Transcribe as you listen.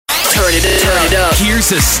it up.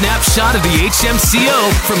 Here's a snapshot of the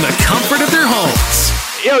HMCO from the comfort of their homes.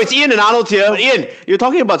 Yo, it's Ian and Arnold here. Ian, you're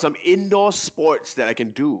talking about some indoor sports that I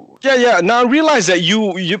can do. Yeah. Now I realize that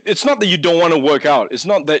you it's not that you don't want to work out. It's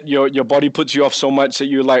not that your body puts you off so much that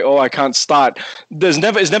you're like, oh, I can't start. It's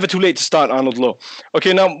never too late to start, Arnold Lowe.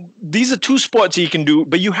 Okay, now these are two sports that you can do,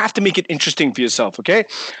 but you have to make it interesting for yourself, okay?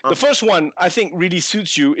 The first one I think really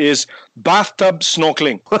suits you is bathtub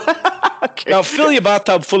snorkeling. Okay. Now fill your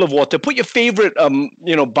bathtub full of water. Put your favorite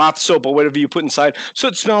bath soap or whatever you put inside so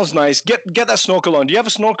it smells nice. Get that snorkel on. Do you have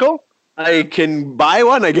a snorkel? I can buy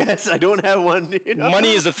one, I guess. I don't have one.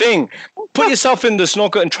 Money is the thing. Put yourself in the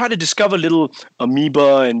snorkel and try to discover little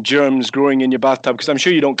amoeba and germs growing in your bathtub because I'm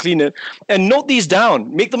sure you don't clean it. And note these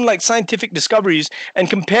down. Make them like scientific discoveries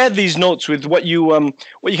and compare these notes with what you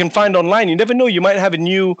can find online. You never know. You might have a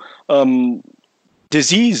new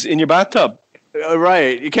disease in your bathtub.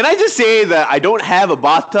 Right. Can I just say that I don't have a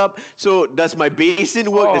bathtub? So does my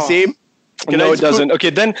basin work the same? No, it doesn't. Okay,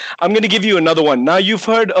 then I'm going to give you another one. Now, you've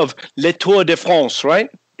heard of Le Tour de France, right?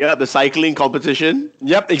 Yeah, the cycling competition.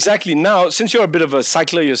 Yep, exactly. Now, since you're a bit of a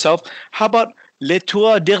cycler yourself, how about Le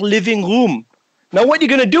Tour der Living Room? Now, what you're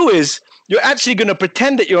going to do is you're actually going to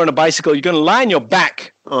pretend that you're on a bicycle. You're going to lie on your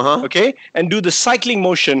back, okay, and do the cycling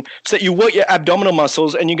motion so that you work your abdominal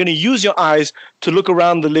muscles, and you're going to use your eyes to look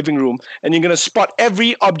around the living room, and you're going to spot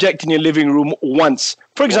every object in your living room once.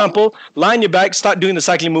 For example, lie on your back, start doing the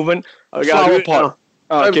cycling movement. Flower pot.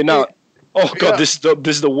 Okay, now. Oh God, this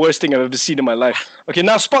is the worst thing I've ever seen in my life. Okay,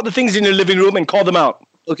 now spot the things in your living room and call them out.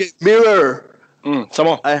 Okay, mirror. Some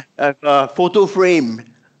more. I have a photo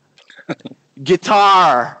frame.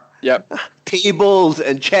 Guitar. Yep. Tables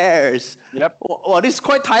and chairs. Yep. Oh, this is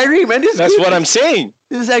quite tiring, man. That's what I'm saying.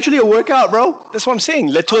 This is actually a workout, bro. That's what I'm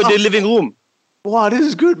saying. Le Tour de Living Room. Wow, this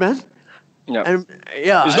is good, man. Yeah. And,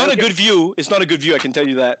 yeah. It's not a good view. It's not a good view, I can tell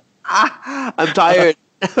you that. I'm tired.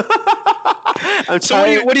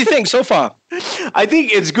 So what do you think so far? I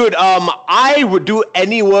think it's good. I would do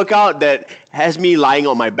any workout that has me lying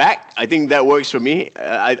on my back. I think that works for me.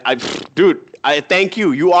 Dude, I thank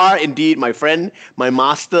you. You are indeed my friend, my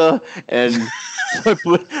master, and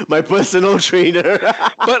my personal trainer.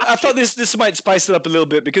 But I thought this might spice it up a little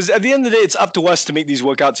bit because at the end of the day, it's up to us to make these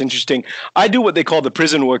workouts interesting. I do what they call the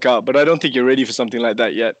prison workout, but I don't think you're ready for something like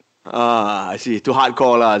that yet. I see. Too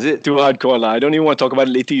hardcore, lah, is it? Too hardcore, lah. I don't even want to talk about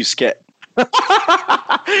it later. You're scared.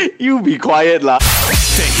 You be quiet, lah.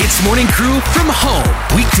 The Hits Morning Crew from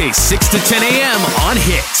home. Weekdays 6 to 10 a.m. on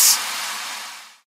Hits.